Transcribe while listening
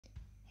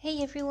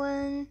Hey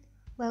everyone,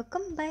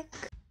 welcome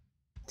back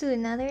to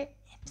another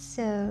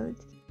episode.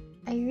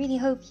 I really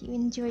hope you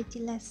enjoyed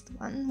the last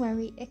one where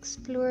we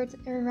explored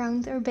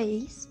around our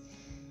base,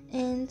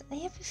 and I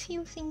have a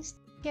few things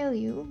to show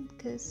you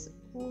because,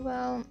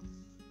 well,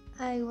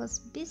 I was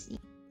busy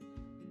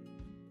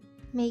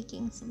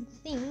making some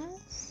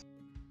things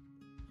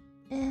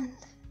and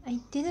I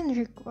didn't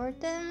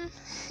record them.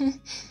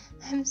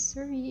 I'm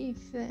sorry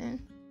if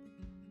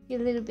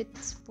you're a little bit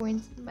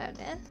disappointed about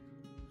that.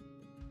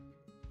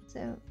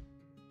 So,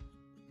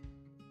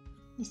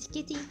 Miss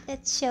Kitty,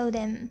 let's show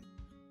them.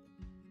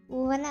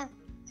 Voila!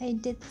 I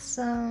did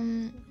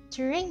some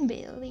terrain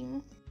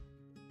building,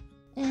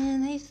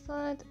 and I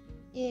thought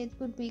it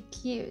would be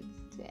cute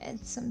to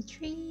add some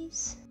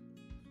trees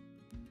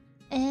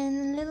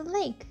and a little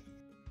lake.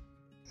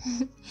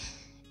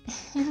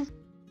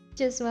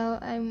 Just while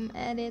I'm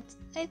at it,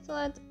 I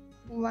thought,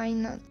 why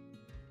not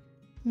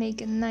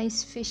make a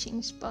nice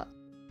fishing spot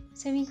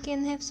so we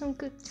can have some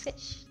good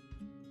fish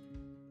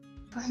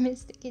for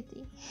Mr.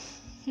 Kitty.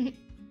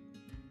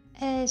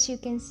 As you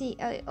can see,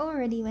 I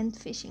already went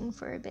fishing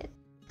for a bit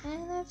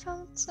and I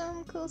found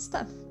some cool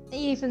stuff,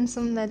 even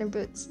some leather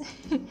boots,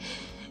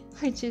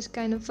 which is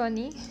kind of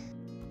funny.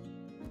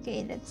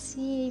 Okay, let's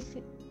see if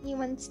he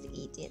wants to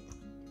eat it.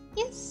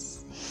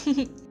 Yes!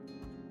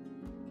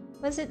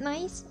 Was it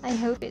nice? I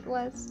hope it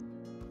was.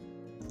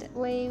 That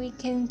way we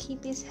can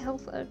keep his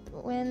health up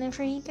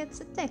whenever he gets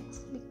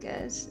attacked,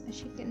 because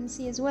as you can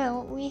see as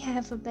well, we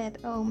have a bad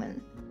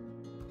omen.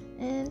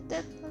 And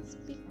that was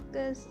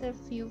because a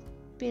few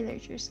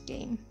villagers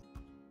came.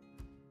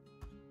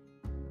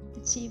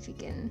 Let's see if we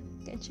can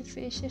catch a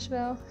fish as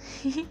well.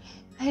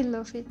 I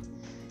love it.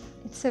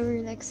 It's so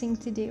relaxing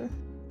to do.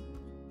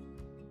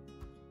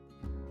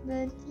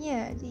 But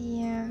yeah,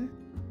 the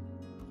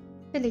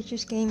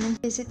villagers came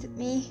and visited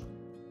me,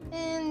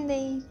 and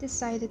they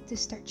decided to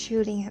start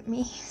shooting at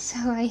me, so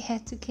I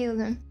had to kill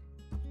them.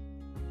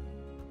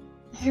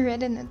 I'd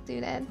rather not do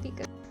that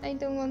because I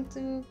don't want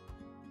to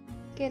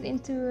get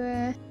into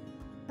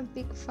a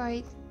big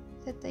fight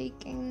that they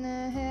can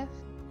have.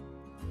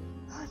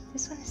 Oh,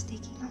 this one is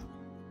taking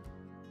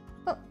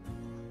long.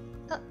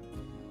 Oh,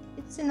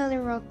 it's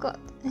another rock god.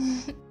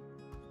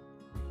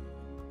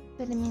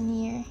 Put him in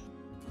here.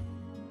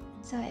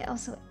 So I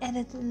also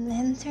added a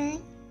lantern,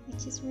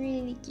 which is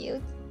really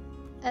cute.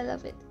 I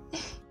love it.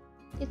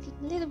 It's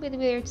a little bit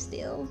weird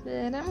still,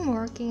 but I'm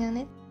working on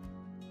it.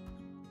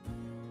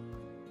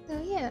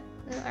 So yeah,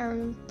 our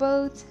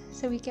boat,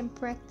 so we can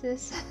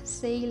practice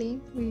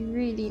sailing. We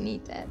really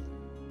need that.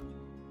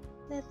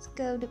 Let's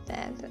go to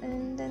bed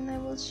and then I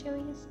will show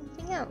you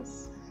something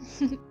else.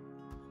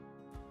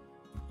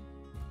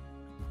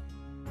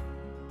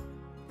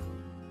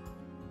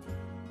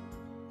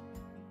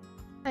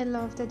 I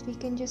love that we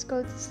can just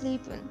go to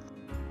sleep and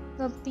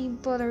not be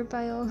bothered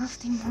by all of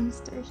the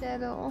monsters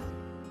at all.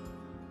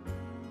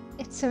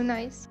 It's so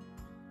nice.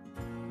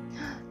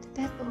 The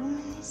bad omen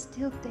is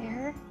still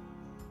there.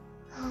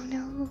 Oh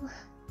no.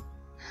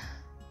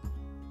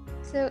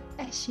 So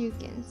as you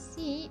can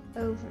see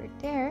over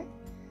there,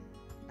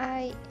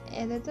 I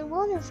added a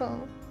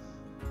waterfall.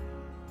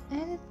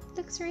 And it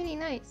looks really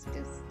nice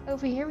because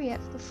over here we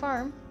have the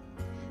farm,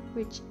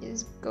 which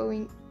is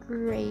going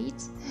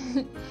great.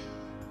 And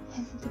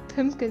the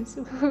pumpkins,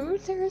 oh,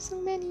 there are so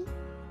many.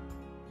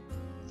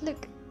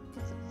 Look,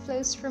 it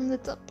flows from the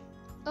top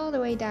all the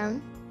way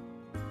down.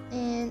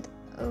 And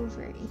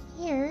over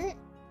here,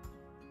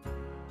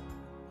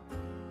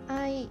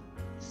 I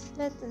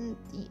flattened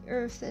the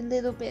earth a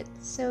little bit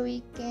so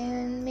we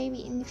can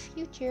maybe in the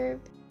future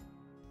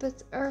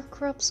put our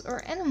crops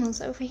or animals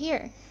over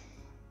here.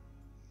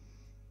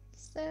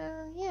 So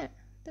yeah,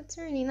 that's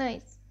really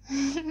nice.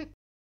 It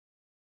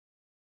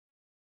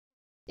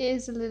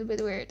is a little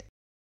bit weird.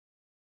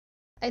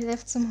 I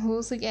left some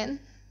holes again,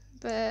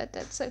 but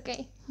that's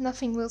okay.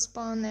 Nothing will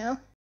spawn now.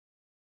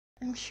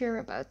 I'm sure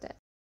about that.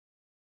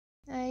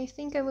 I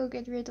think I will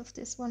get rid of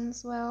this one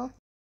as well.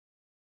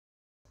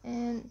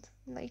 And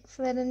like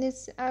flatten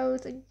this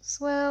out as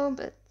well,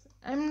 but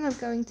I'm not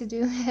going to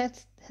do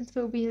that. That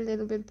will be a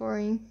little bit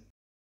boring.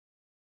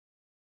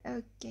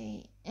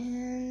 Okay,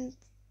 and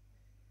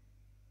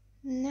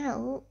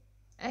now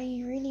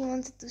I really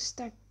wanted to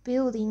start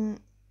building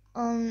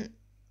on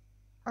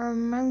our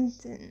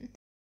mountain.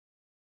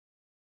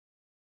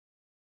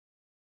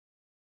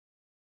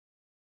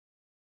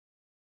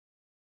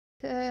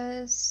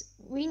 Because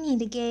we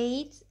need a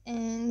gate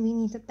and we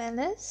need a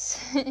palace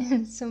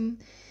and some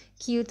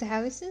cute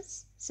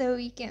houses, so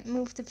we can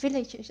move the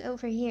villagers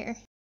over here.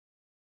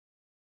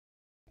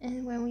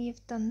 And when we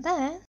have done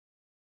that,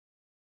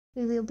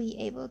 we will be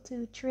able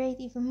to trade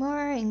even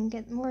more and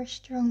get more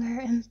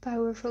stronger and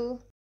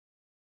powerful.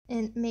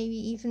 And maybe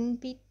even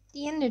beat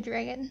the Ender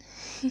Dragon.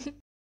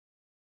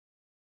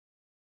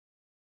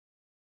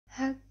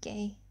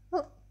 Okay.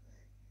 Oh,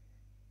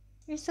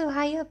 you're so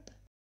high up.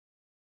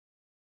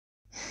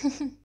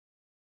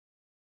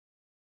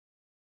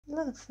 A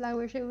lot of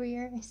flowers over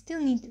here. I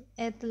still need to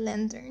add the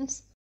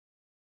lanterns.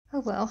 Oh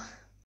well.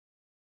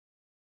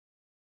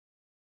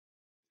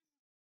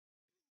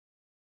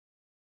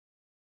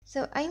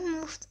 So I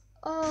moved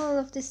all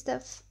of this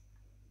stuff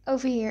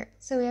over here.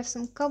 So we have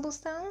some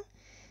cobblestone,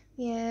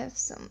 we have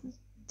some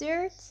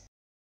dirt,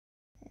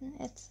 and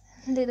add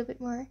a little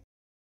bit more.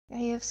 I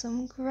have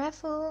some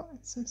gravel and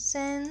some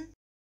sand.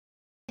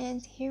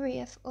 And here we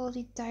have all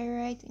the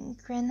diorite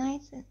and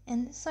granite and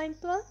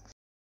andesite blocks.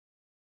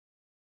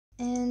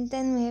 And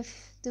then we have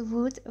the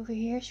wood over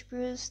here,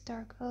 spruce,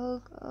 dark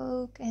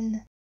oak,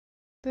 and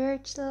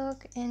birch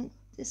log. And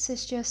this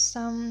is just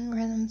some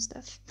random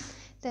stuff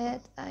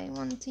that I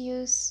want to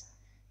use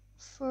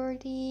for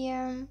the,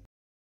 what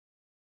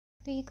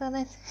do you call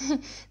it?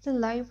 The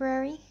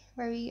library,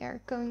 where we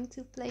are going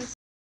to place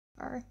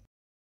our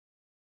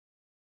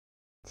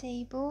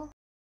table.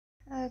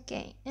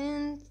 Okay,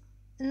 and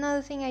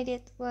another thing I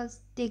did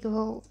was dig a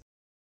hole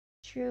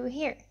through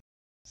here.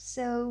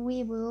 So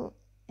we will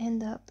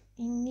end up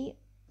in the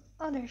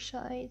other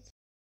side,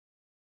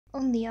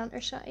 on the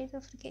other side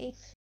of the cave.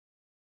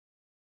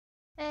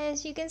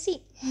 As you can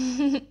see,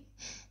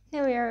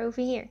 now we are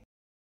over here,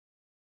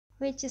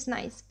 which is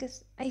nice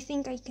because I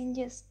think I can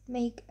just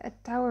make a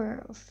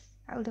tower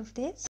out of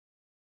this,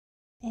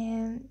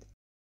 and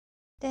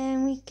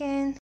then we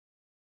can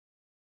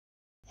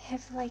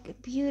have like a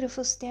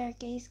beautiful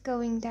staircase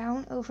going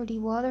down over the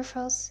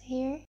waterfalls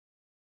here.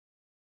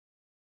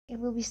 It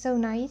will be so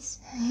nice.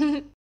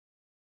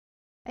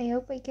 I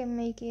hope I can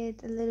make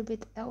it a little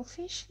bit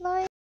elfish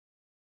like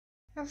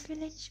our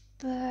village,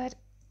 but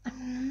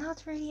I'm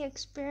not really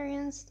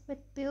experienced with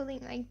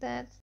building like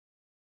that.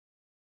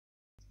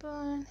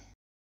 But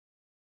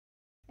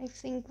I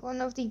think one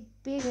of the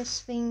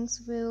biggest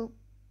things will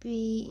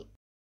be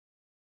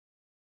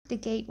the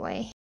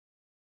gateway.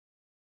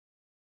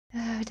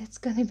 Oh, that's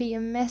gonna be a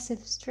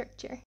massive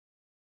structure.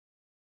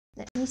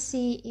 Let me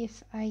see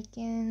if I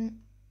can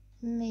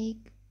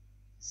make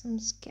some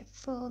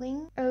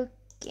scaffolding.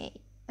 Okay,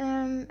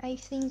 I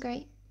think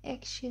I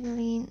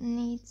actually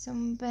need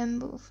some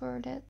bamboo for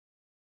that.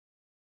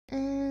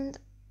 And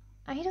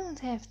I don't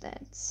have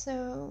that,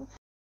 so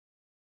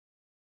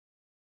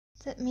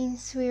that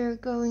means we're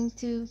going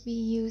to be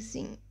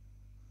using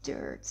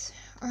dirt.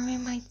 Or we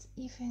might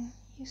even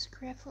use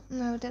gravel.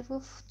 No, that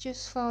will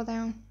just fall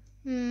down.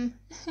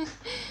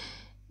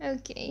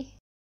 Okay.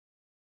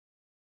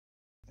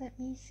 Let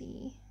me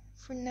see.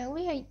 For now,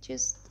 I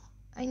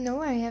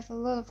know I have a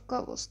lot of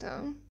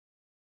cobblestone,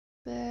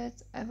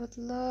 but I would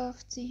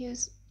love to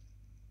use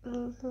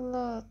a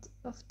lot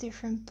of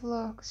different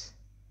blocks.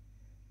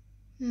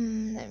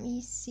 Let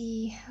me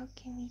see. How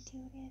can we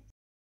do that?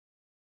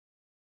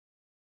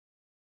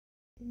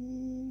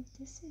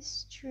 This is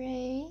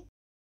straight.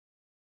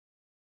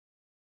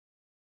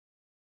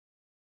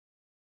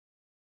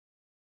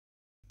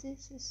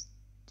 This is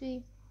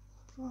the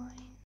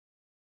point.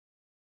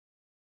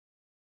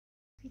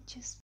 We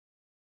just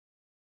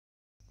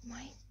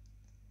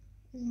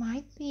it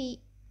might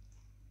be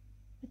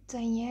a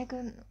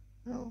diagonal.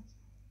 No.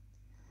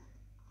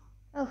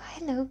 Oh,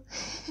 hello.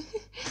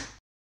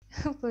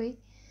 Oh boy.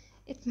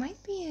 It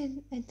might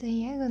be a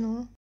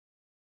diagonal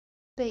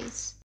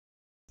base,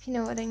 if you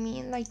know what I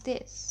mean, like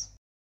this.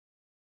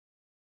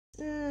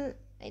 I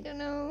don't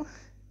know.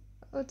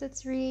 Oh,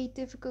 that's really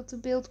difficult to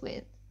build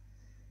with.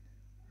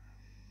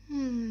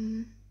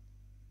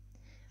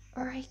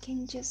 Or I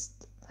can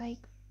just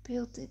like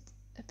build it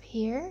up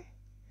here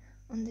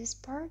on this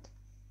part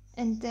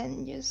and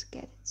then just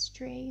get it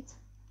straight.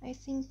 I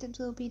think that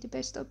will be the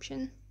best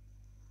option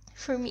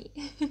for me.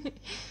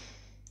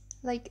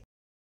 Like,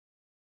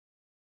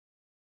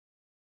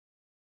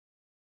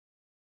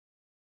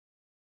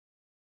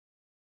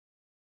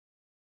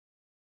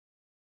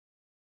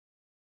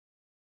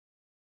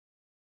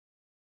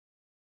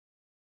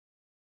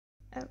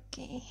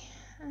 okay,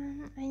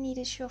 I need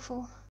a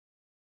shovel.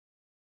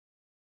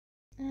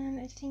 And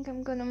I think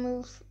I'm gonna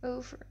move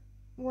over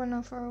one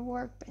of our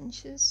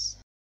workbenches.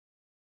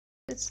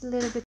 It's a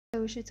little bit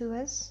closer to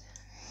us.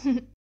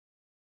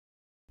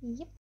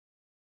 Yep.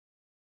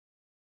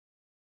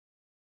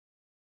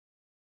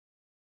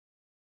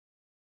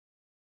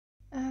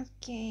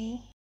 Okay.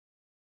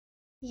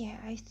 Yeah,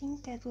 I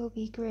think that will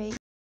be great.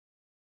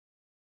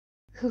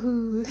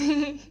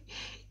 This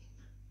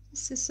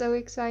is so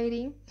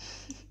exciting.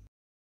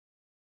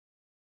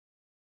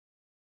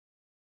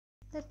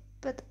 Let's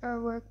put our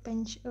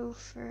workbench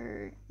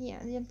over. Yeah,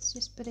 let's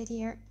just put it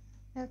here.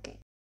 Okay.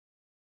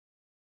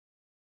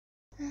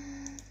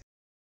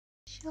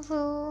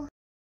 Shovel.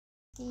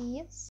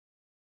 Yes.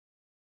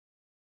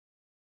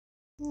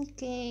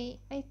 Okay,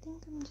 I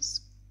think I'm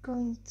just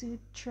going to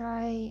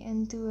try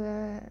and do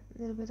a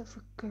little bit of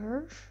a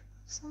curve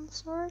of some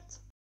sort.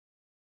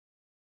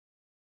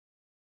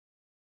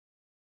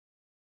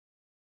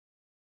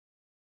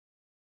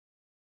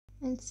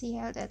 And see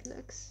how that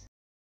looks.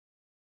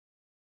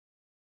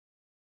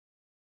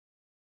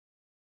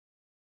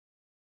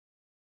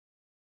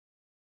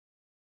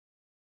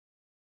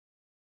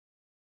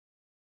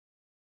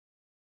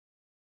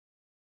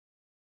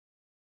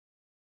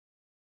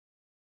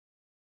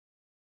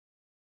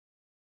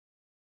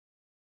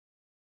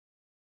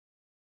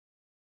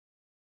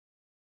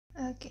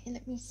 Okay,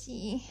 let me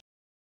see.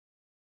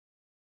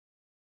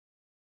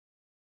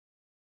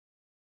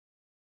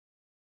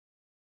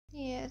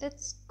 Yeah,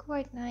 that's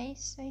quite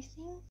nice, I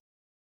think.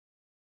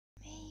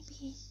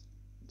 Maybe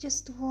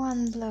just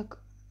one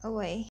block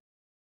away.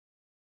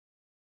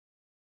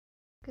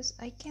 Because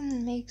I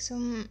can make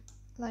some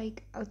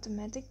like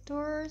automatic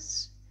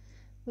doors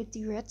with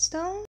the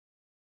redstone.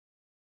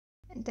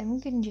 And then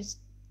we can just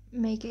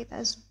make it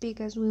as big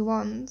as we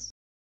want.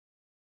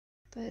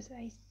 But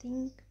I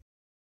think...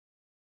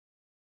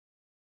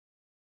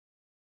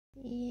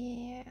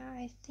 yeah,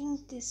 I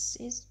think this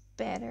is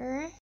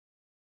better.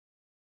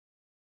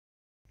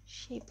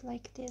 Shape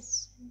like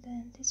this. And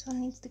then this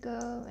one needs to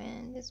go,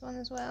 and this one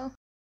as well.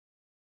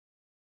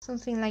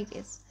 Something like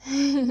this.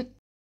 Let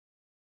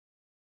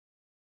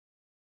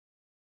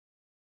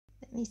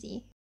me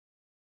see.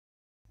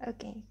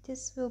 Okay,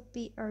 this will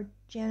be our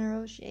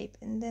general shape,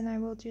 and then I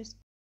will just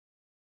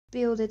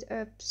build it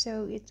up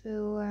so it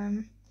will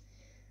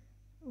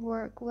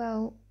work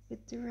well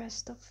with the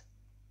rest of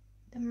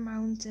the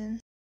mountain.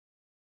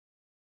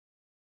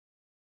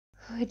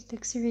 Oh, it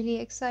looks really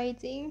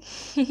exciting.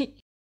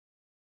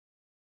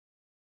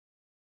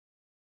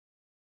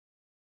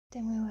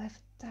 Then we'll have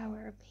a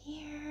tower up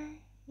here.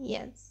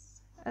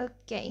 Yes,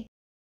 okay.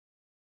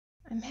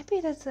 I'm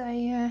happy that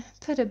I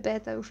put a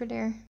bed over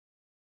there.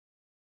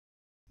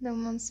 No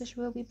monsters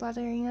will be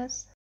bothering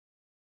us.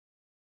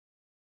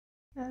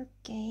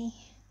 Okay,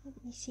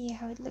 let me see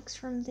how it looks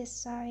from this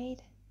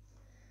side.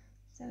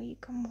 So you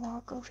can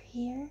walk over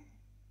here.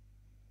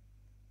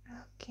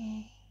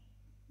 Okay.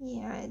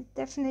 Yeah, it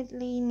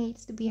definitely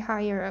needs to be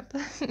higher up.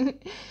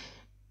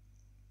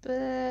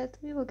 But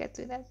we will get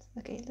to that.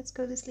 Okay, let's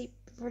go to sleep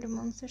before the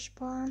monster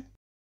spawn.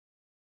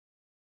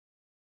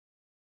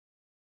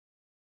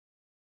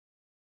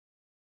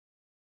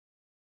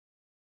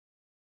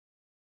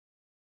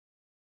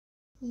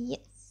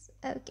 Yes,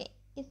 okay,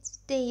 it's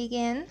day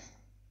again.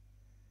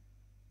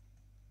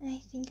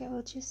 I think I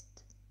will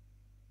just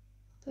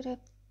put up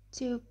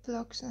 2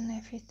 blocks on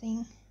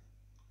everything.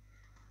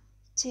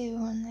 2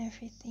 on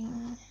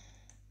everything.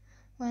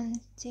 1,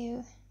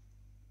 2.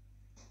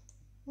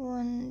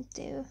 1,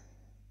 2.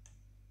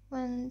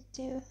 1,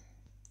 2.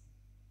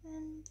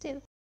 1,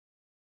 2.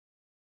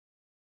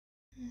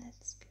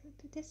 Let's go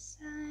to this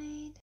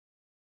side.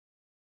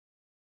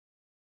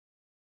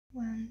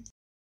 1,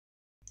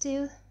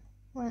 2.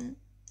 1,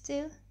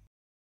 2.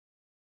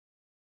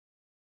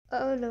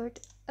 Oh lord.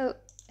 Oh,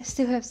 I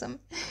still have some.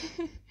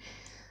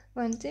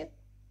 1, 2.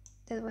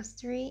 That was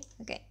 3.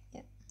 Okay,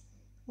 yeah.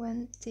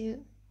 1,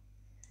 2.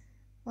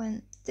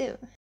 1, 2.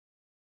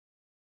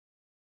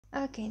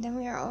 Okay, then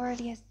we are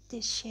already at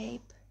this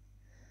shape.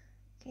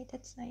 Okay,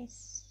 that's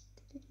nice.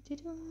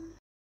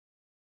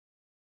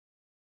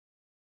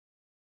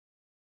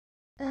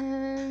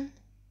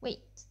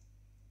 Wait.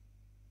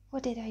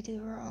 What did I do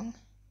wrong?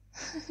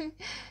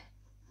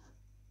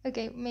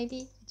 Okay,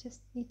 maybe I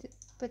just need to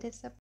put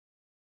this up.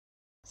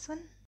 This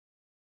one?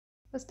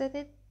 Was that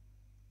it?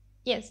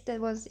 Yes,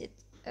 that was it.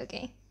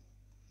 Okay.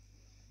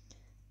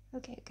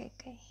 Okay.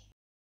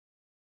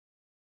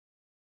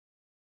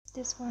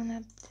 This one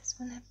up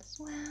as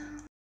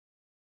well.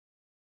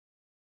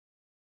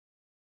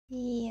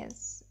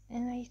 Yes,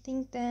 and I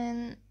think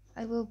then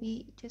I will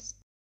be just...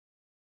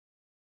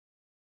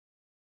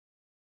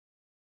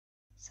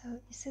 So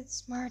is it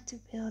smart to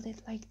build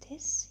it like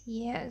this?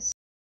 Yes.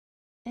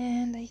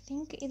 And I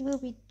think it will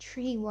be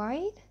 3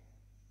 wide.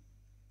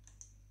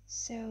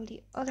 So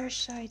the other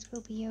side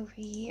will be over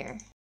here.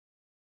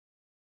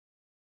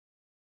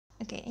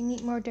 Okay, I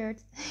need more dirt.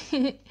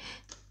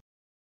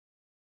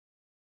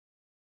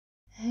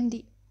 And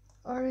the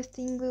other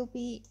thing will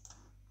be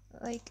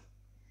like,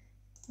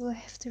 we'll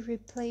have to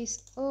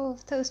replace all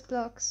of those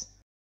blocks.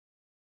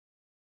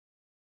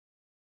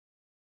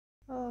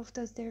 All of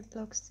those dirt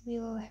blocks, we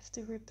will have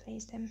to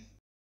replace them.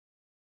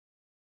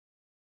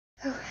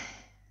 Oh,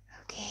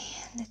 okay,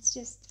 let's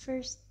just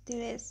first do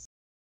this.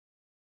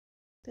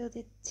 Build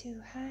it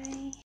too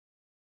high.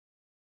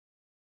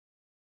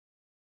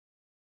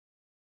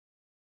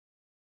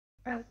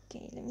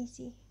 Okay, let me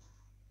see.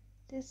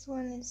 This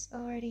one is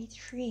already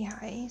 3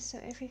 high, so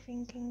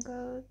everything can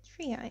go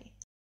 3 high.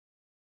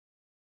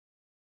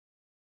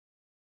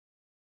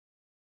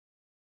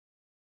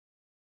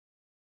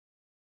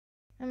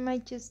 I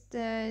might just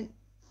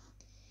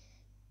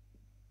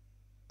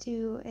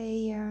do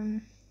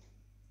a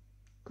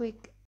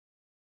quick,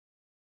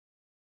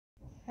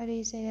 how do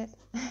you say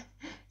that?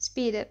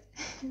 Speed up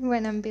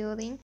when I'm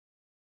building,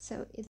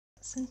 so it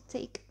doesn't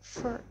take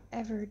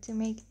forever to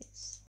make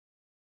this.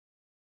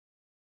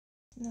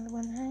 Another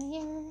one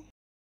higher.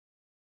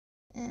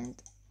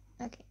 And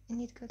okay, I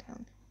need to go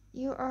down.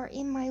 You are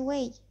in my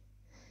way.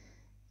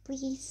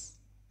 Please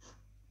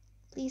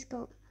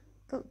go,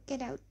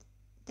 get out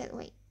that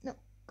way. No,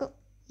 go.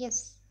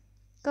 Yes,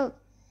 go.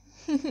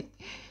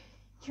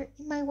 You're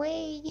in my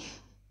way.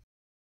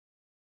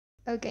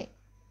 Okay.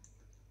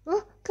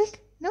 Oh,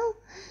 quick, no.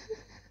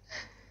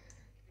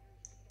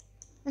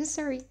 I'm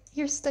sorry,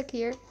 you're stuck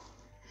here.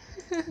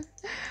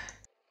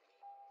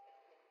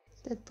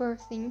 That poor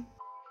thing.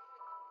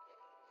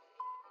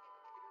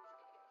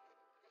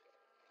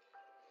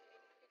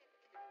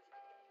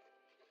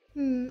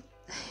 Hmm.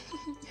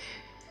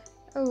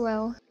 Oh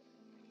well.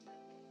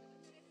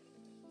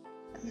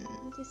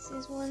 This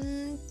is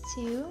 1,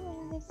 2,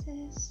 and this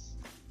is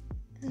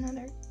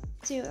another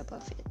 2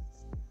 above it.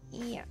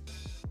 Yeah.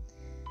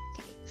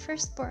 Okay,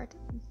 first part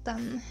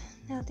done.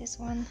 Now this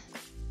one.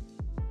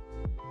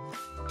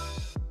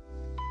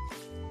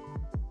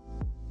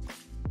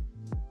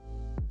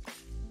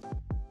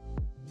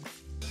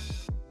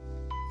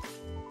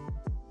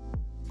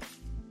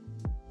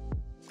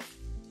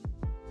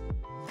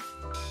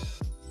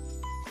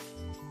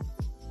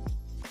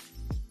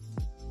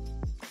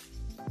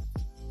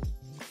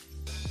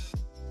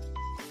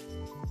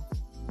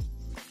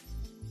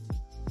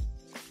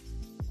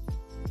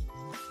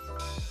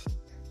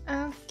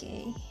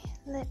 Okay,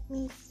 let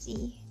me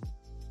see.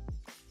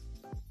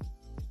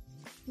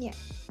 Yeah,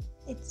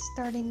 it's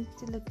starting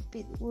to look a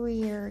bit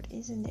weird,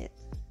 isn't it?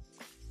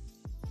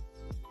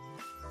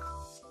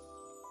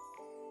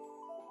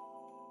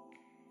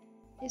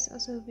 It's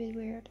also a bit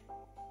weird.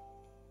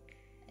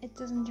 It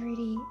doesn't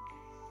really...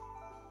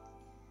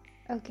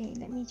 Okay,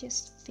 let me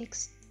just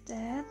fix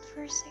that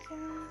for a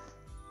second.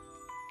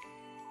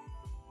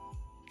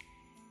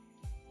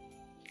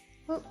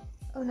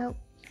 Oh no.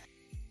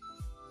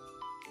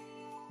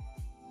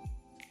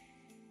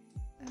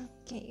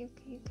 Okay.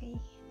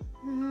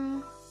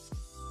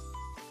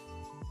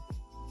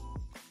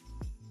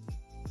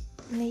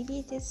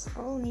 Maybe this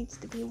all needs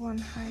to be one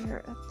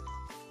higher up.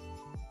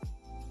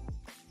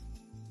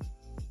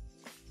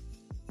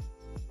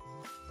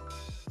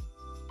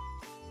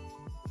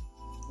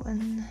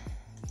 One,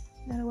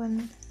 another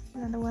one,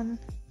 another one.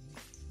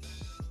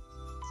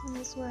 This one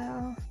as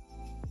well.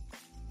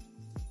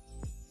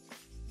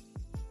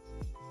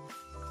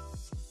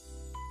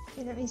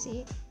 Okay, let me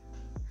see.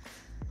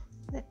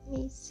 Let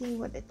me see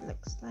what it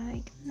looks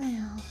like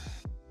now.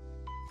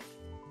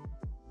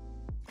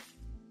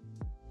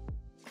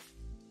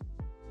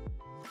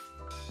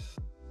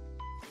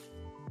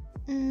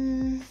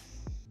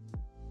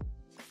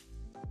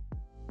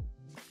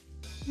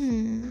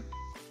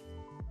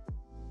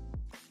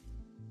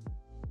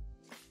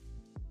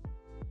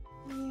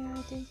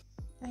 Yeah,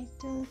 I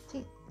don't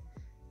think...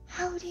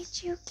 How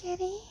did you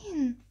get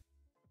in?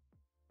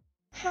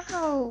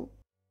 How?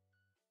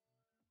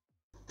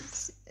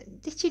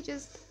 Did you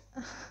just...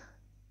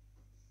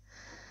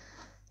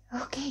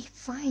 Okay,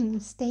 fine.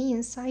 Stay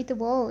inside the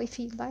wall if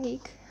you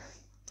like.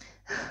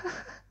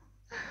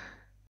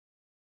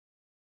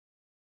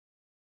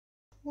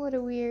 What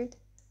a weird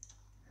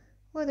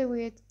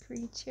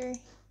creature.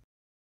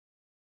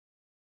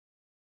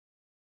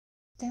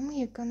 Then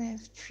we are gonna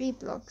have 3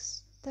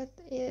 blocks. That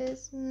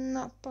is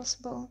not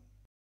possible.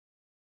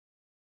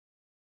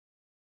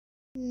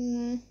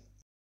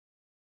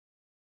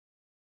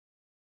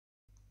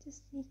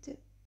 Just need to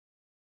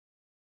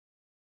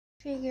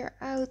figure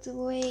out a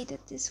way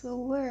that this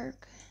will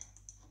work.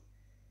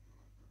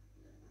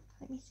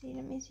 Let me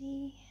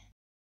see.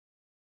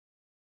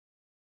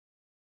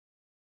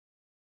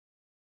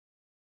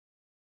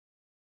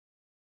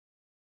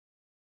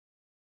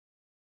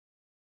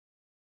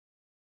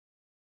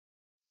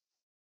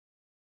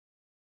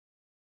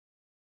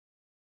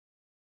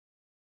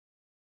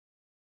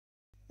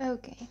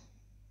 Okay.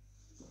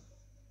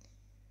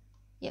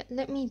 Yeah,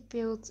 let me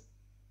build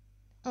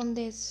on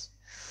this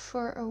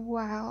for a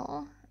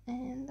while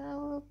and I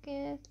will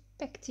get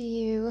back to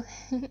you.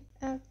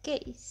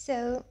 Okay,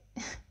 so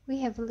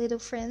we have a little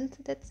friend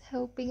that's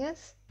helping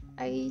us,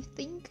 I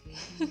think.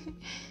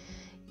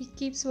 He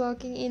keeps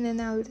walking in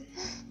and out,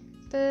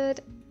 but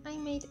I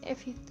made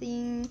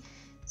everything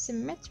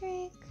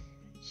symmetric,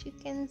 as you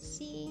can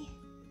see.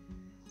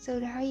 So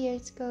the higher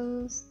it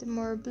goes, the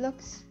more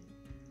blocks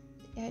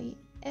I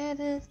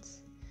added,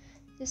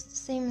 just the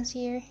same as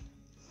here.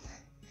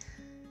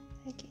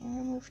 I can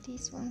remove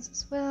these ones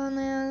as well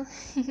now.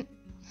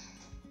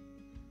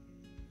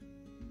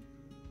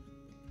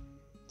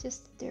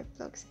 Just the dirt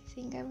blocks.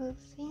 I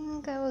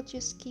think I will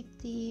just keep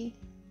the...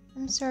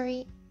 I'm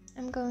sorry,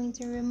 I'm going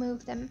to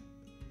remove them.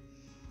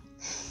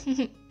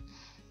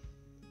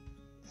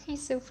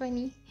 He's so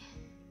funny.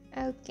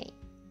 Okay,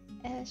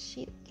 as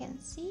you can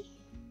see,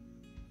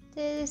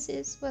 this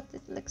is what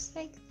it looks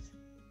like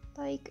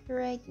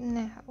right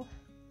now.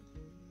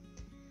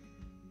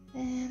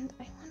 And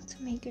I want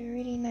to make a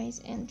really nice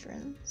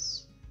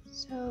entrance.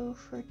 So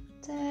for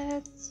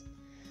that,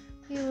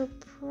 we will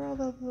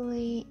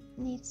probably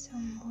need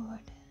some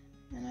wood.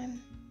 And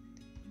I'm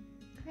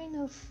kind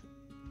of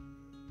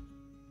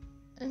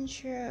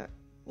unsure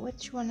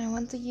which one I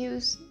want to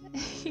use.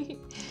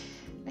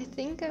 I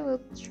think I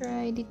will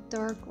try the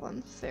dark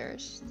one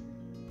first.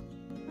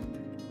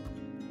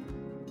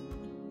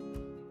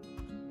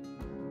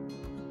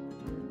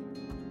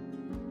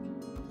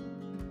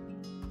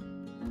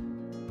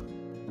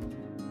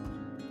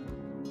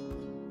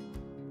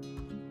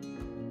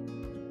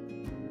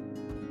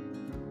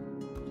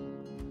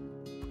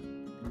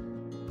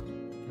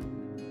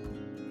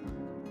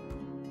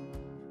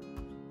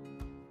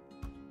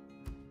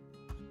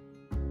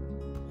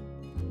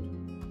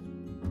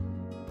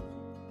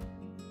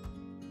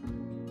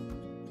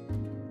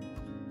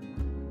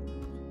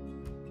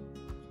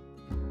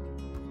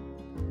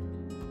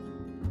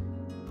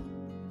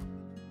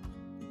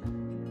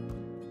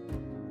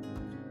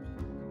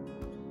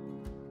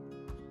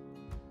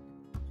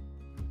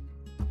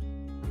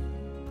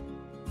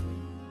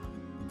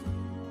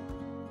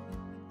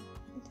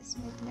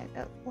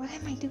 Oh, what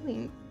am I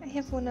doing? I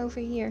have one over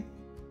here.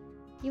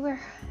 You were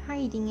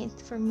hiding it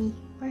from me,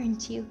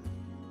 weren't you?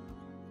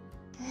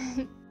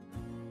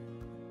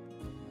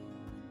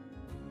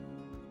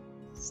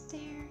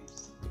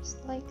 Stairs,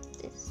 just like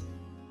this.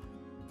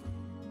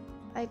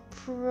 I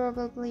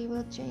probably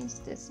will change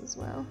this as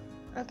well.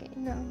 Okay,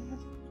 no.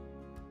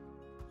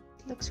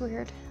 It looks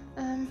weird.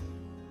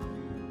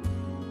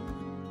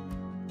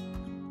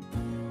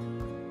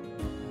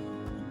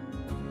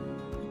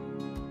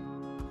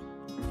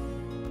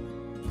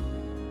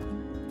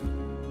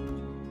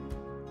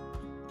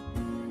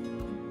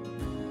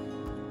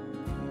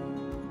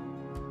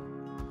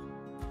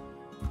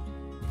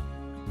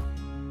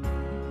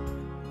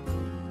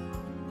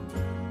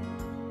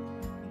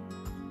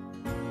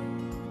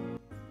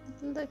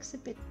 Looks a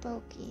bit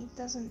bulky,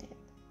 doesn't it?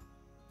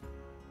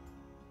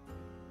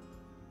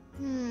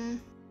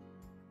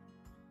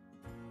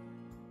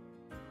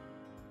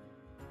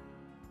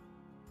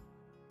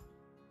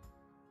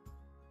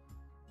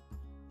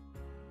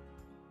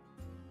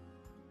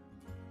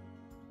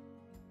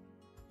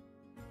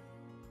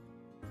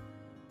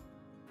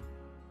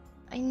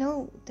 I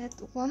know that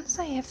once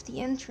I have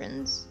the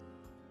entrance,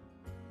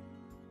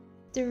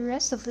 the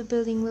rest of the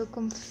building will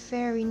come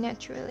very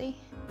naturally.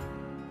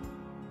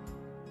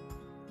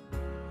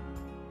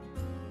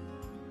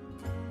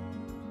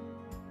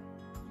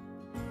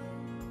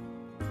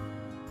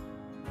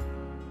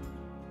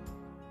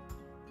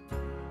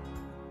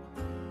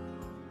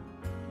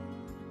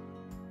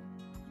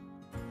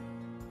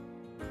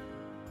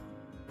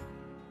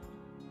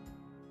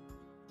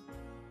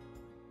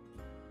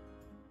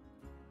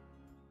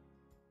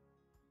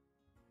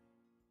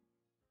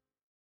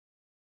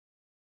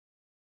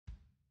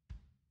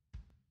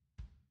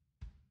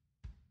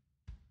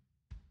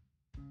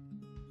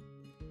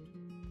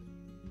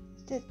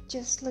 That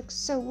just looks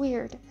so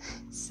weird.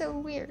 So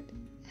weird.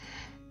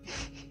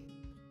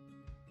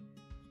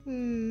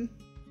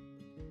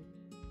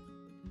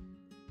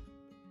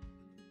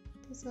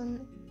 This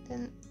one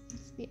then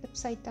needs to be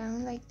upside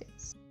down like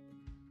this.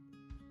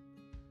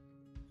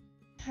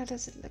 How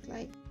does it look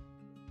like?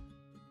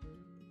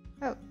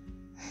 Oh.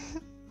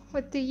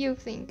 What do you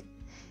think?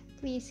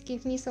 Please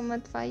give me some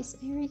advice.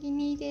 I really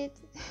need it.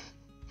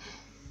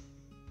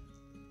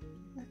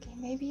 Okay,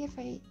 maybe if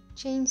I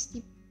change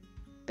the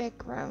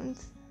background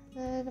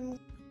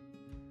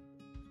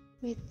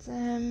with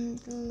the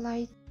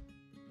light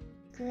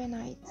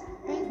granite,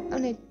 right? Oh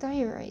no,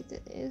 diorite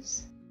it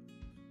is.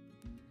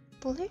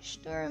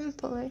 Polished or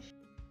unpolished?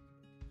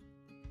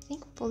 I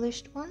think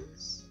polished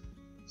ones,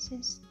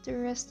 since the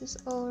rest is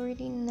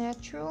already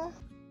natural.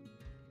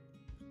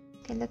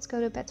 Okay, let's go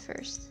to bed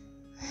first.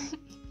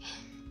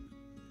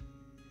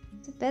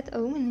 The bed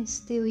omen is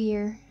still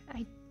here.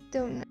 I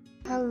don't know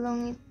how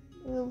long it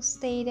will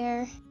stay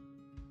there.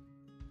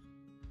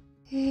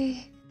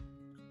 Okay,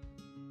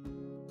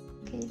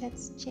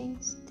 let's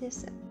change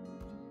this up.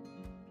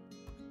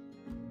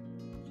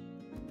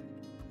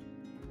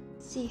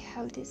 See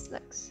how this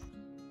looks.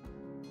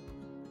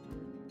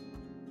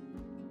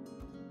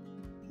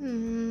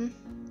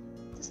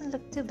 Doesn't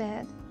look too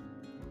bad.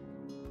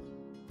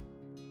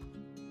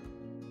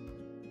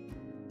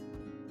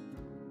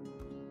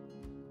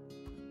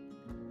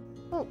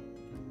 Oh,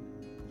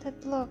 that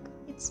block,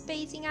 it's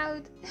spacing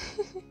out.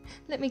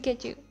 Let me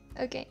get you.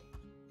 Okay.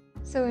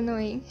 So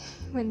annoying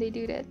when they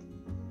do that.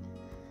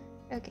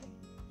 Okay.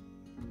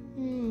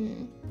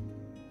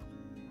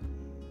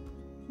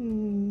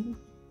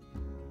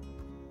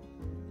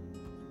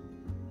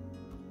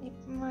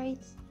 It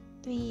might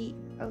be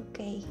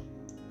okay.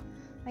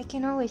 I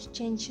can always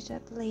change it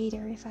up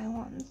later if I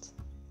want.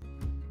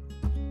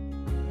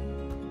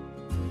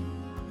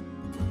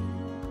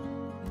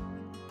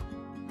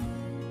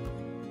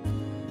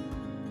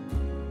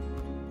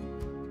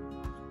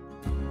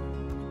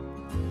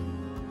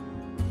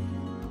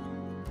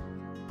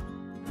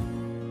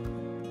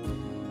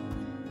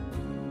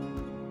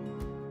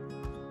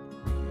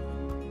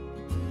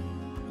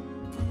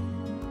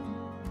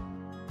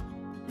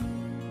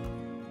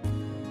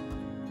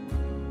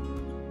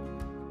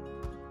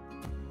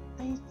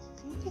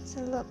 It's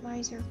a lot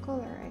nicer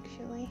color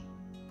actually.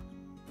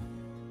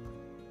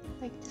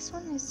 Like this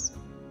one is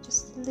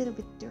just a little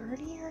bit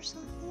dirty or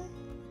something.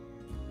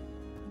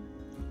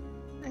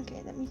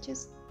 Okay, let me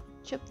just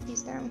chop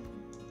these down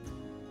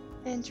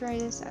and try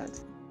this out.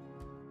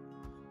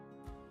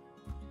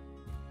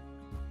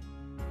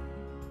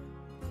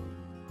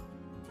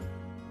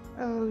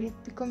 Oh, it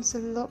becomes a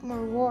lot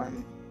more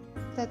warm.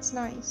 That's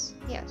nice.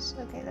 Yes,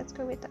 okay, let's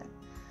go with that.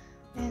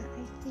 And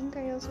I think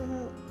I also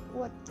know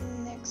what the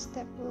next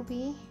step will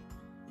be.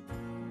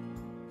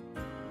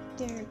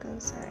 There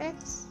goes our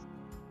X.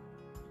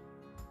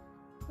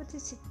 What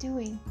is it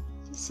doing?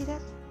 Do you see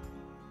that?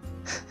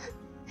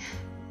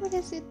 What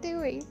is it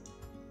doing?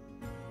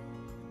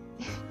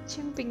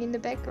 Jumping in the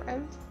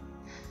background.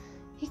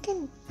 He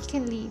can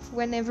leave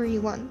whenever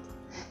you want.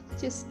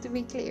 Just to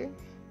be clear,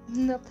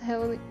 I'm not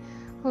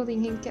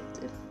holding him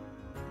captive.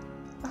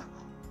 Oh.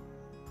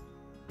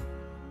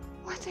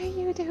 What are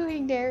you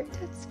doing there?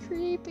 That's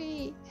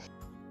creepy.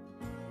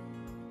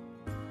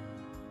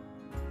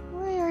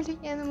 Why are the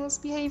animals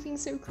behaving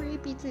so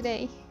creepy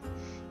today?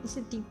 Is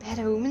it the bad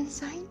omen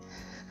sign?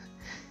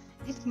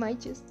 It might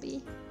just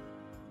be.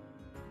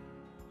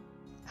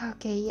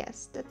 Okay,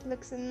 yes, that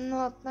looks a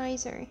lot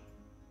nicer.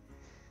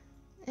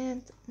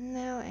 And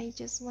now I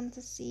just want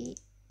to see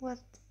what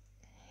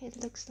it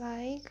looks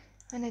like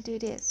when I do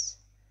this.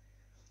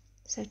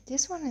 So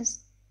this one is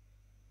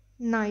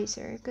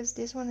nicer because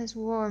this one is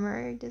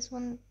warmer. This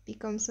one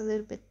becomes a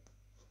little bit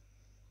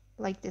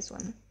like this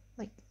one,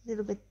 like a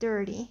little bit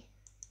dirty.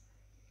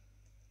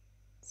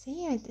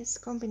 See, this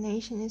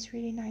combination is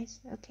really nice.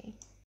 Okay.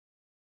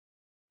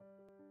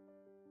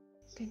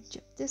 Can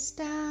chop this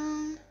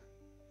down.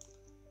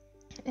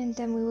 And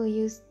then we will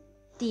use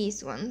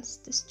these ones,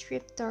 the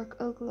strip dark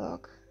oak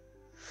log,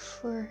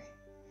 for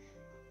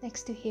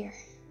next to here.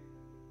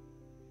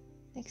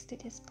 Next to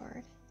this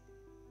part.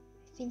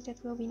 I think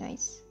that will be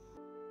nice.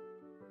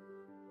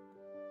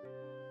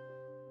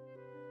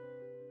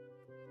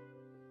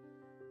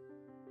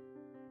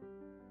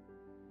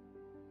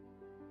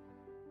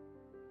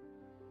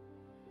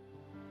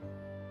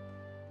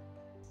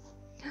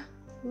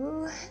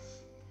 Ooh,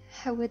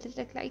 how would it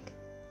look like?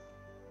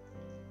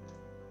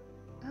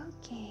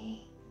 Okay,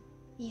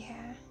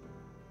 yeah,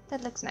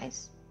 that looks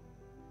nice.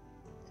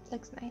 That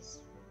looks nice.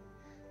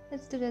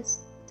 Let's do this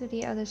to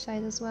the other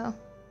side as well.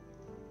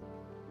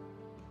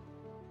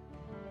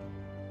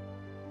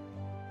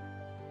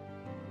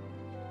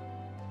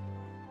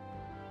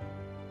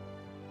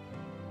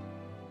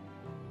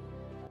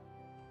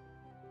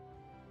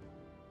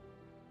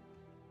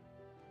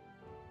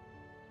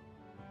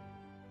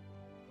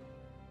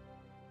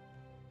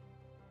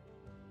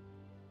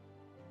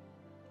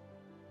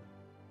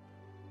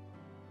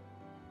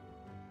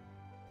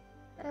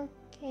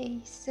 Okay,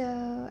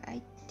 so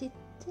I did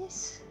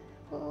this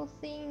whole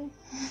thing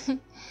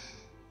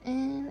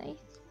and I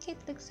think it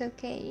looks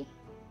okay.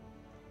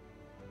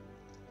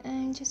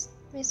 I'm just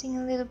missing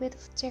a little bit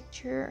of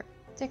texture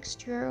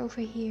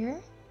over here,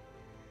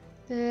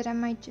 but I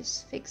might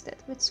just fix that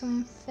with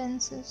some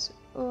fences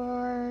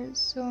or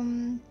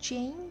some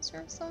chains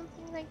or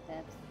something like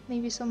that.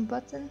 Maybe some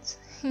buttons.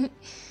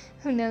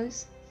 Who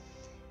knows?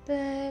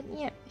 But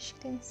yeah, as you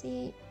can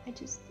see, I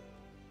just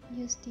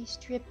use the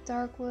stripped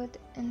dark wood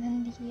and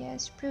then the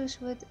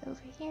spruce wood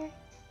over here,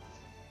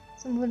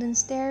 some wooden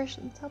stairs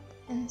on top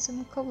and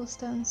some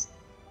cobblestones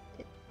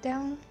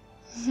down.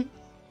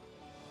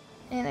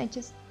 And I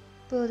just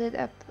built it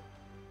up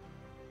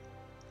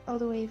all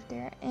the way over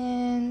there.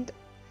 And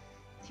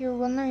if you're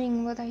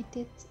wondering what I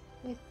did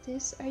with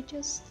this, I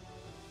just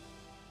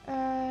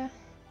I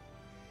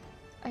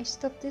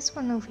stopped this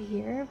one over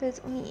here, but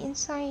on the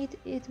inside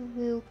it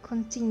will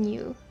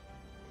continue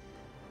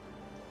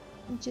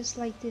just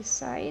like this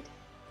side,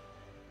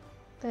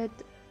 but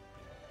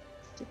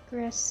the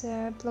grass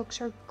blocks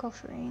are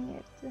covering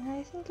it, and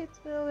I think it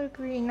will look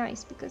really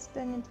nice because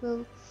then it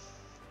will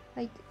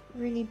like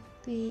really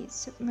be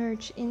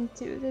submerged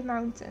into the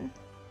mountain.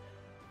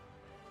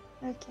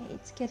 Okay,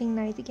 it's getting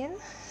night again,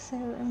 so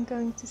I'm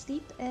going to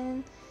sleep,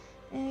 and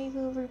I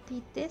will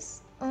repeat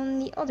this on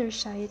the other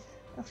side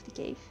of the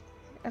cave,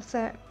 of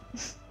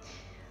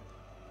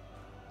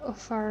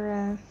of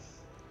our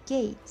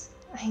gate,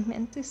 I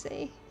meant to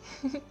say.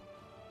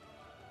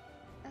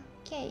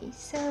 Okay,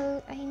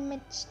 so I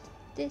matched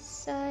this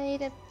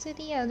side up to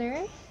the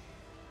other,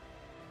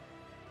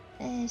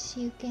 as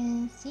you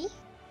can see.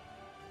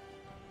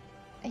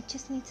 I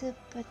just need to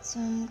put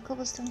some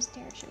cobblestone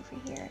stairs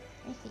over here,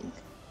 I think.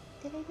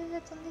 Did I do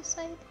that on this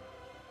side?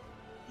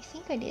 I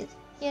think I did.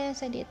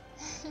 Yes, I did.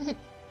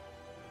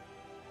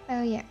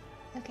 Oh yeah,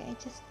 okay, I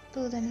just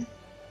pull them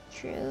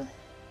through.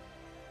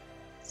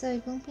 So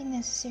it won't be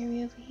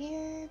necessary over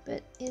here,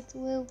 but it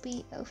will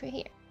be over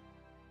here.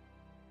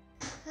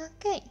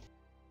 Okay,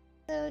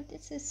 so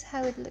this is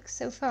how it looks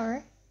so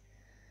far,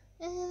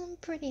 and I'm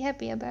pretty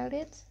happy about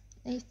it.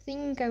 I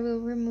think I will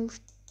remove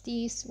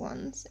these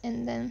ones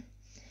and then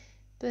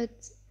put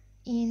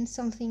in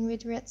something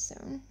with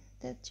redstone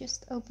that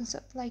just opens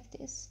up like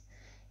this.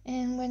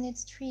 And when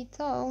it's 3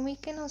 tall, we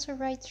can also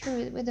ride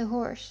through it with a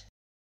horse.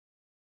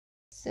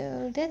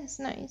 So that is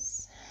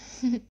nice.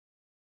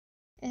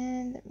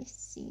 And let me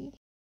see.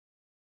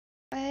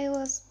 I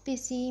was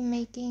busy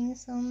making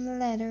some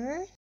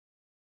leather.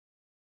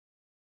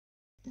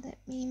 Let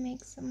me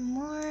make some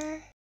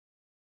more.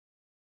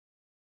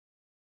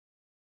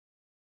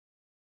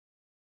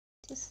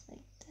 Just like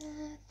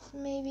that.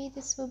 Maybe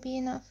this will be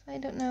enough. I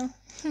don't know.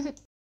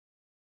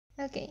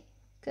 Okay,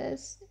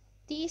 because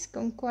these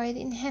come quite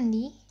in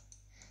handy,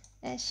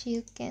 as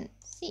you can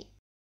see.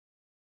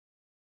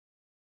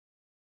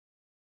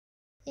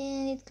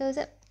 And it goes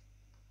up.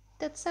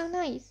 That's so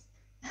nice.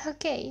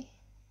 Okay.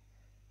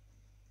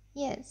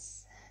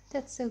 Yes,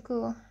 that's so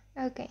cool.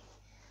 Okay.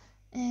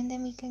 And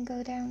then we can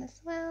go down as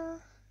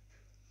well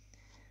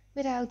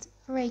without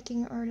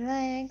breaking our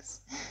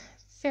legs.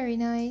 Very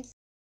nice.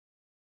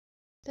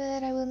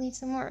 But I will need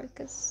some more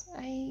because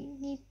I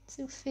need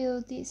to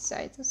fill these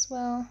sides as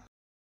well.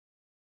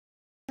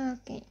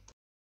 Okay,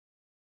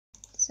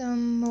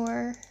 some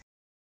more.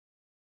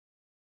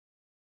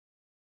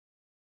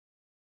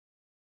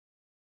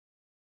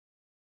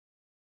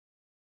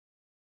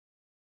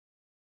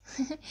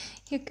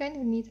 You kind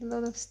of need a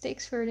lot of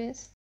sticks for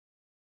this.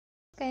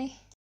 Okay,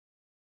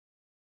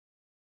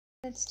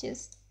 let's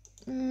just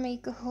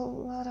make a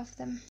whole lot of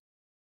them.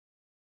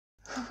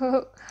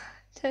 Oh,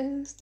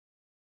 toast.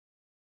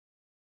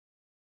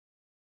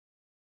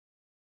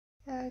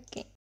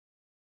 Okay.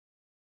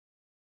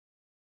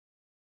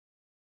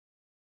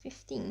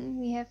 15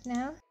 we have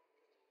now.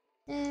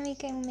 And we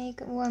can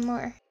make one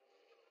more.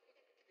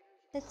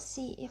 Let's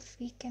see if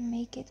we can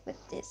make it with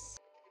this.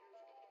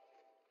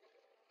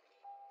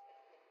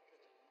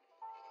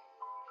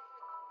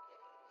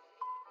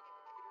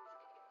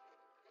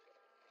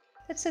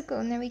 That's so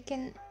cool. Now we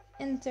can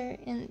enter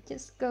and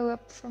just go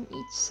up from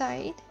each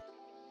side.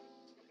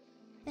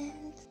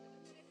 And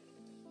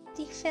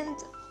defend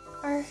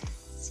our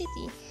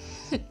city.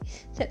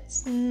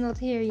 That's not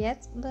here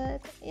yet,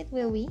 but it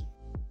will be.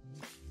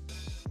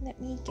 Let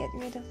me get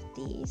rid of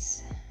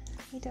these.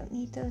 We don't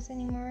need those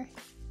anymore.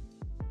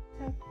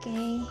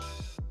 Okay.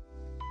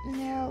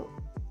 Now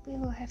we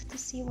will have to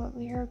see what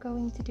we are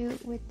going to do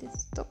with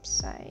this top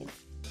side.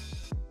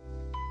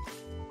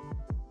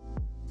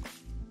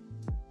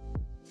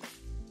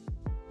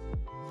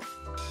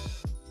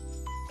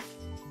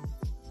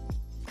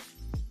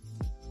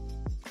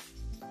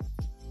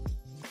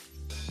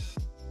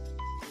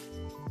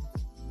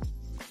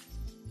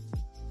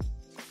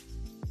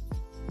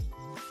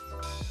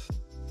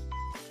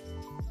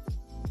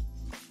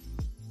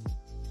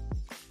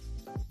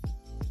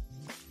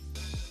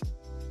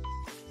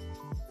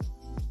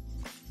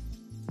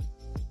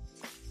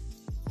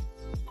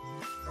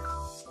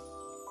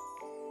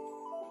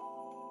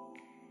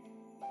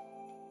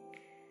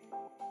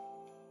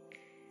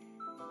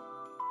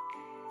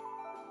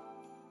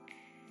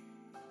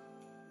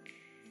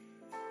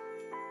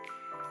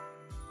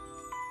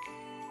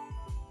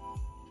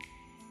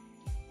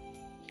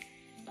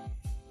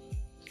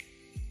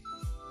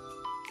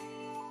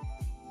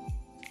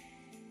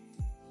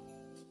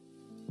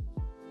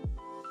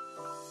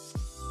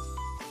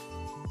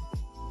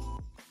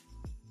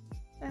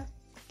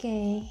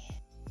 Okay.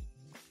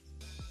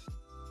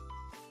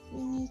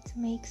 We need to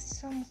make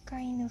some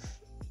kind of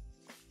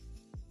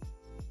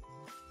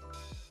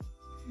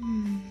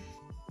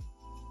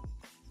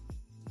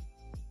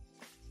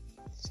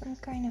some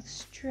kind of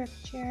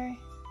structure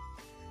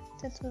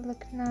that will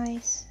look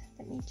nice.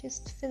 Let me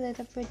just fill it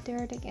up with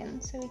dirt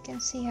again so we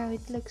can see how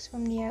it looks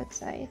from the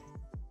outside.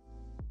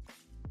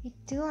 We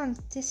do want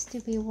this to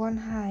be one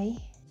high,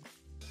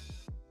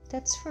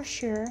 that's for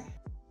sure.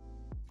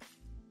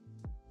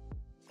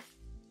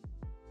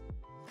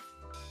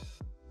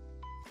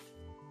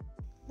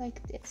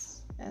 Like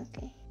this.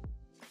 Okay.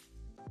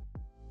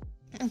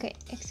 Okay,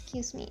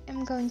 excuse me,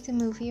 I'm going to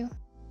move you.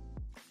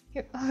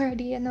 You're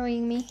already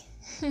annoying me.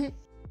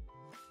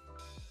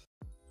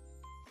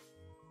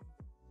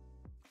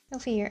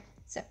 Over here.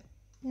 So,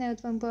 now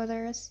it won't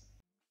bother us.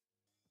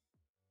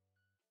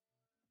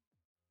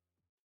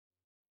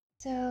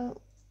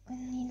 So,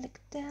 when we look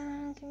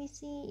down, can we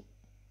see?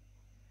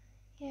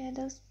 Yeah,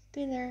 those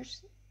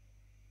pillars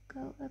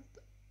go up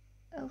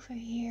over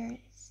here.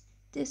 It's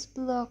this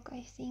block,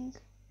 I think.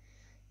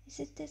 Is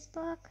it this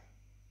block?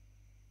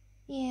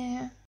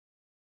 Yeah.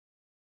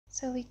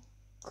 So we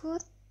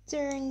could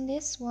turn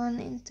this one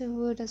into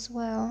wood as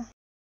well.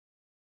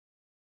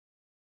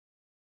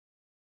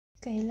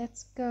 Okay,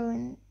 let's go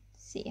and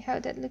see how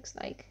that looks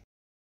like.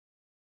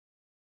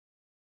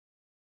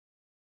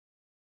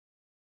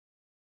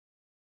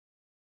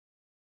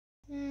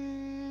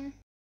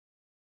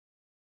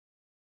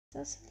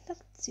 Doesn't look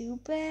too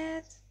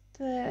bad,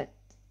 but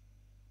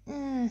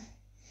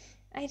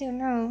I don't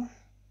know.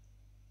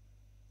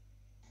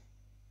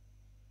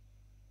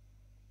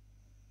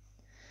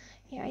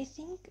 Yeah, I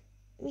think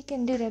we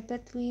can do that,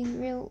 but we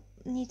will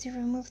need to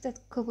remove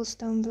that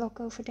cobblestone block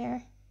over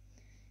there,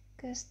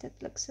 because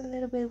that looks a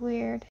little bit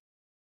weird.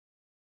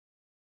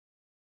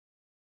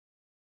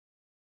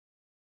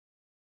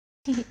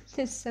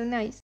 That's so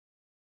nice.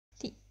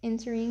 The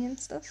entering and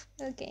stuff.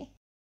 Okay.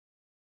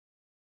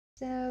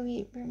 So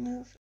we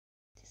remove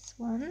this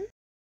one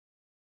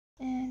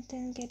and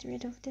then get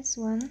rid of this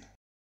one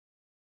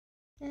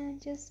and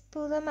just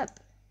pull them up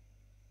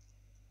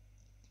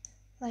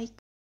like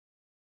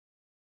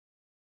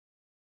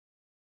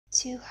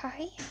too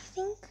high, I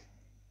think,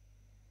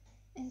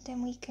 and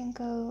then we can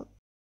go,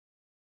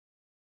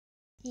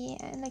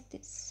 yeah, like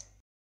this.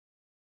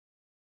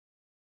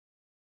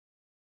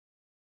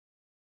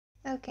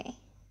 Okay,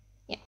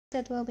 yeah,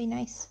 that will be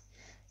nice.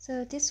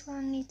 So this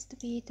one needs to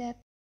be that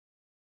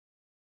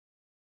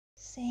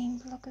same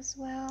block as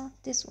well.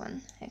 This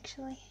one,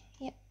 actually,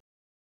 yeah.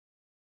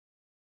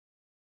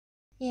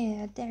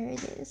 Yeah, there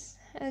it is.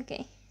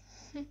 Okay.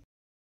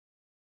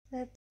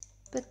 Let's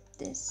put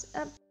this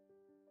up.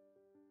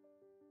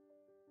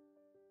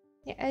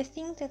 Yeah, I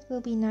think that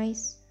will be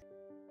nice.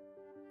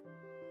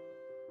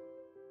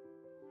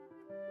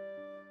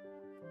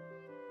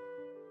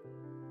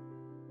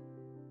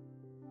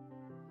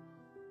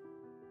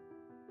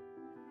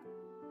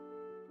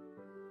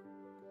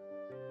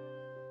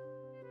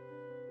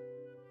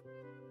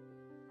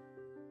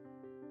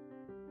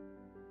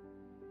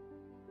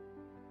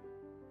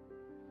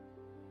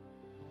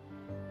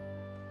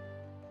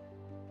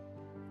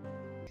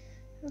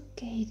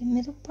 Okay, the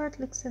middle part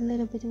looks a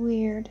little bit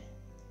weird.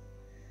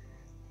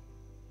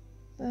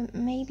 But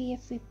maybe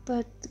if we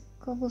put the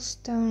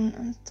cobblestone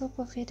on top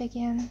of it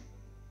again,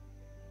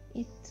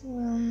 it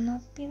will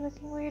not be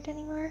looking weird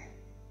anymore.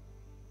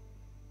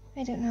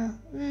 I don't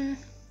know.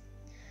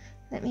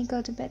 Let me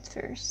go to bed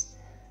first.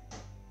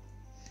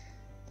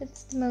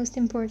 That's the most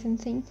important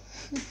thing.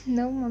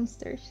 No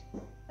monsters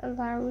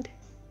allowed.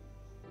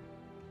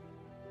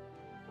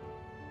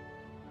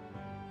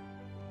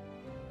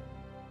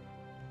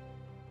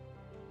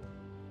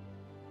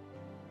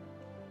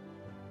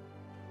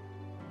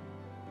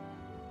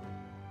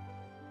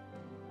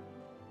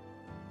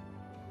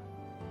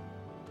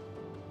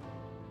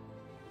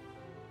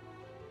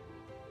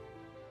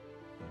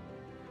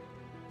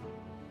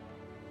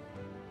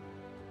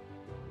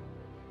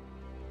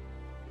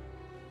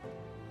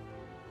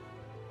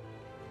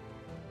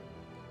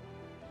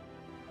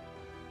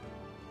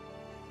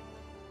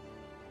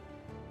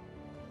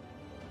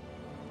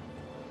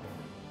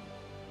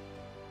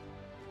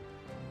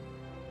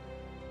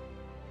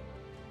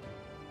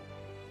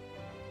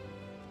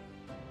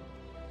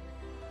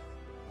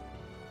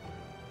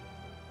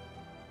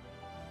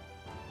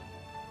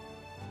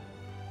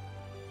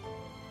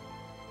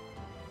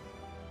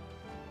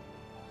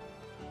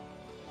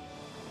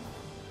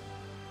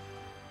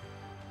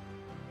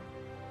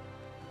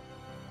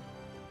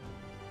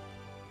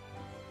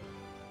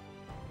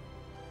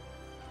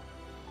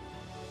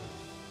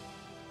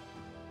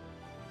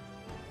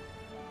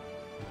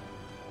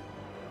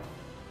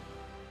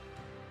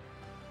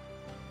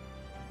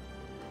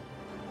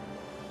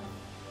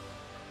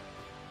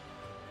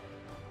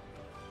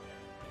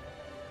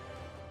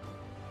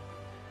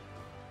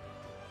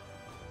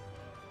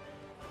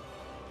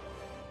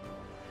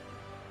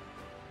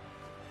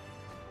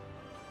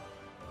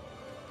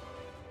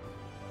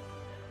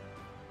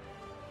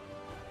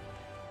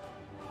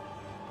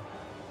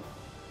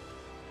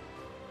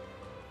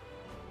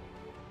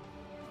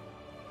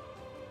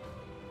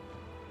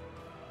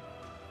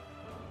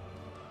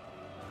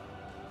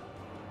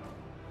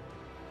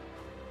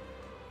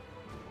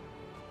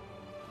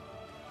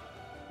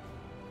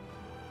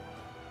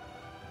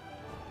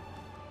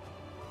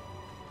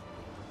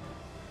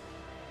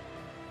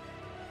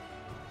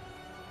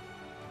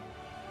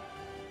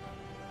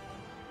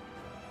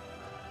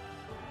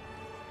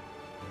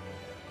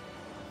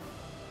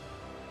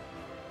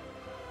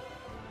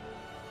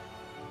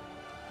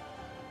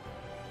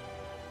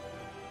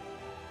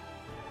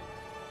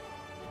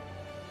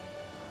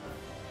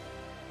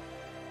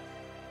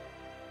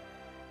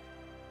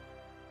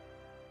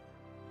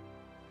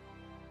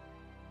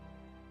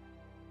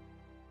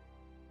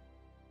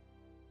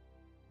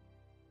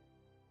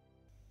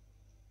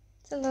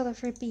 It's a lot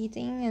of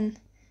repeating and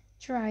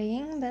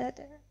trying, but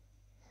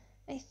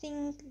I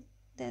think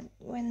that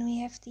when we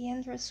have the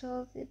end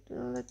result, it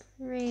will look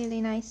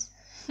really nice.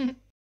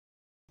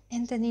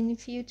 And then in the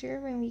future,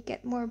 when we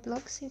get more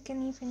blocks, you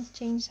can even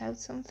change out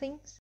some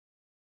things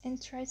and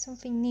try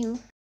something new.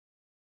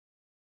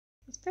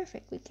 It's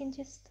perfect, we can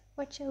just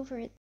watch over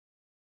it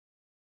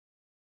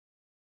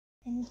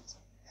and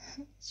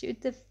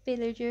shoot the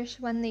villagers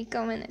when they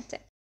come and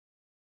attack.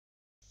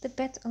 The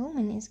bad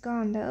omen is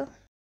gone though,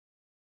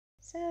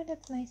 so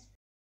that's nice.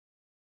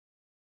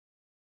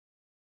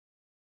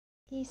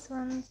 These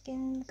ones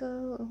can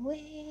go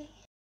away.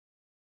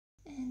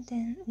 And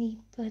then we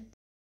put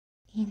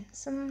in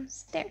some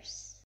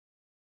stairs.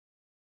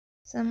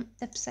 Some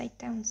upside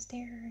down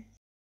stairs.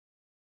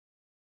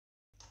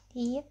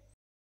 Yep.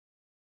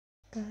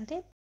 Got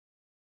it.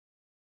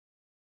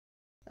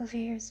 Over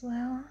here as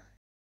well.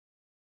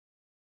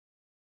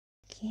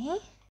 Okay.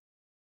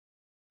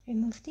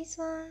 Remove these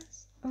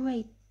ones. Oh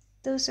wait,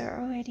 those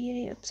are already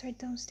the upside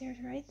down stairs,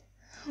 right?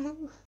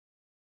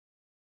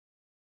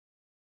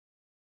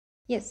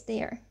 Yes,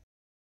 they are.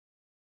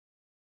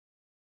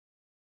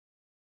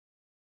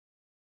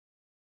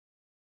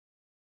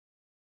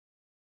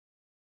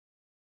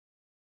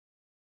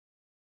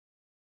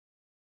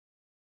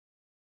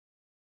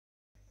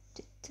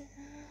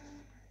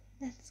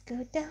 Let's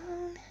go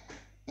down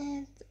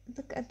and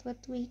look at what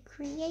we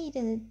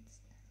created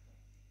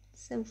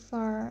so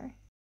far.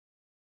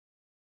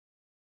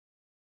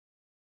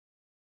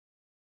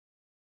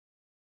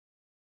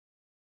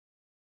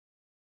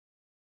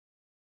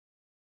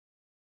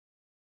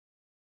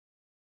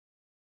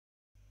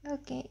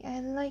 Okay,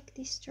 I like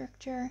this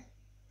structure.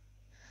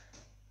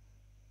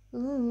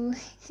 Ooh,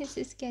 this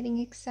is getting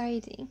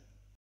exciting.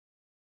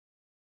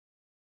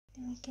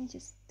 Then we can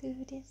just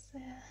do this.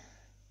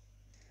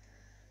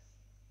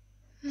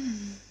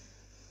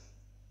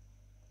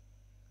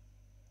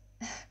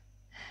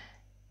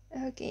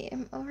 Okay,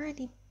 I'm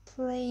already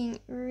playing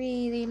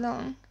really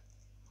long.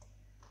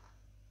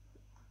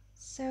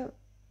 So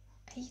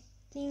I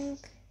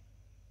think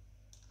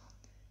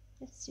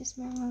let's just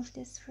remove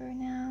this for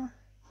now.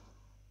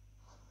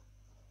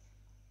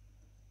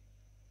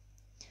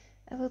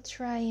 I will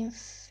try and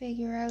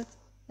figure out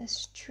a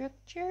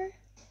structure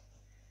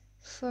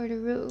for the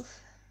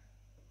roof.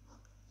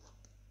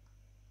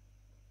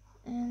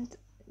 And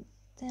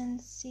then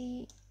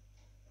see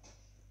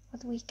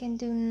what we can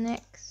do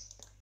next.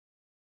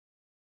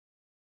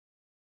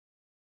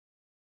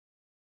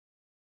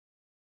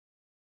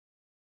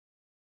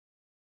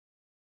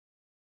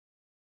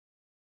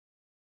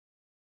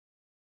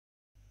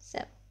 So,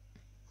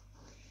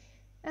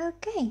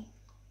 okay.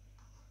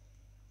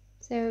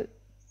 So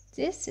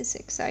this is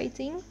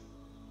exciting.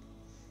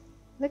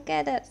 Look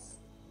at us.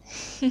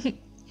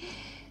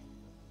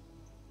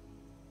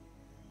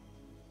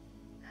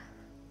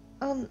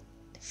 On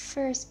the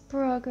first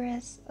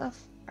progress of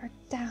our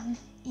town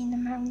in the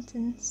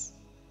mountains,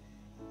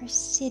 our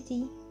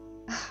city.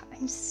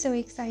 I'm so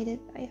excited.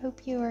 I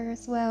hope you are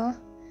as well.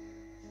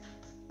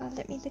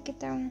 Let me look it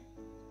down.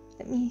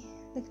 Let me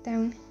look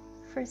down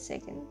for a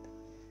second.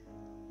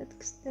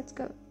 Let's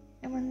go.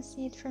 I want to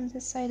see it from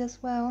this side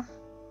as well.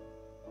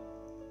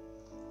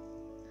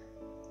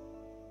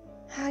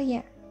 Oh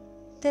yeah,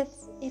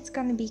 it's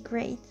gonna be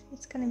great.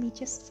 It's gonna be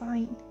just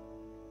fine.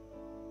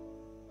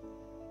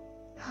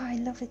 Oh, I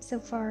love it so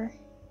far.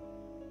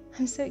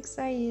 I'm so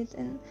excited,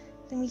 and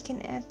then we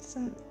can add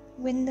some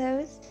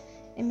windows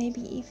and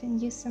maybe even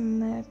use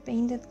some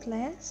painted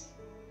glass.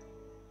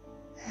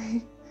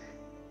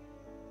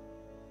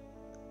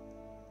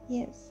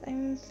 Yes,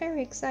 I'm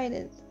very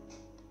excited.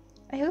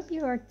 I hope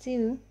you are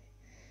too.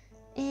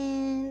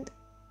 And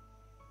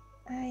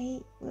I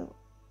will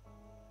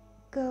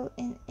go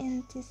and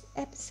end this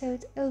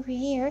episode over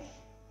here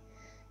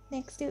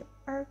next to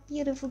our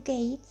beautiful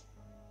gate.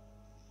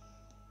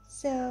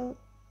 So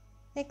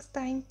next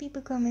time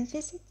people come and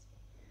visit,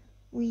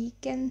 we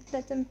can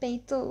let them pay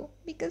toll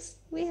because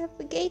we have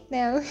a gate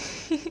now.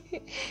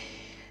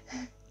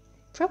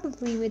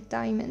 Probably with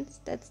diamonds.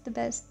 That's the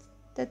best.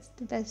 That's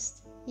the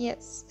best.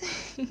 Yes.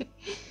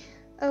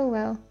 Oh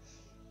well.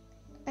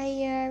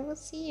 I will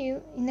see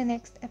you in the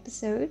next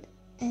episode,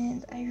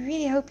 and I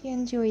really hope you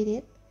enjoyed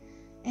it.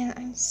 And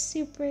I'm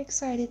super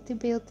excited to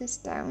build this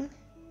town.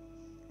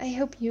 I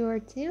hope you are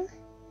too.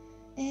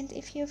 And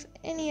if you have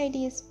any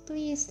ideas,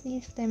 please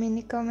leave them in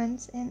the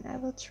comments and I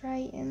will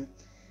try and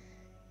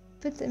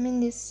put them in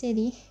this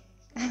city.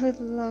 I would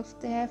love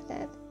to have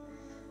that.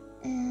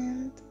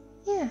 And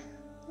yeah,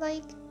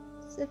 like,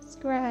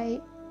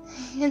 subscribe,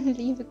 and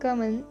leave a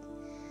comment.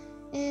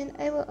 And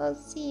I will all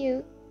see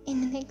you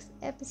in the next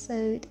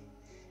episode.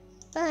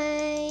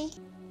 Bye!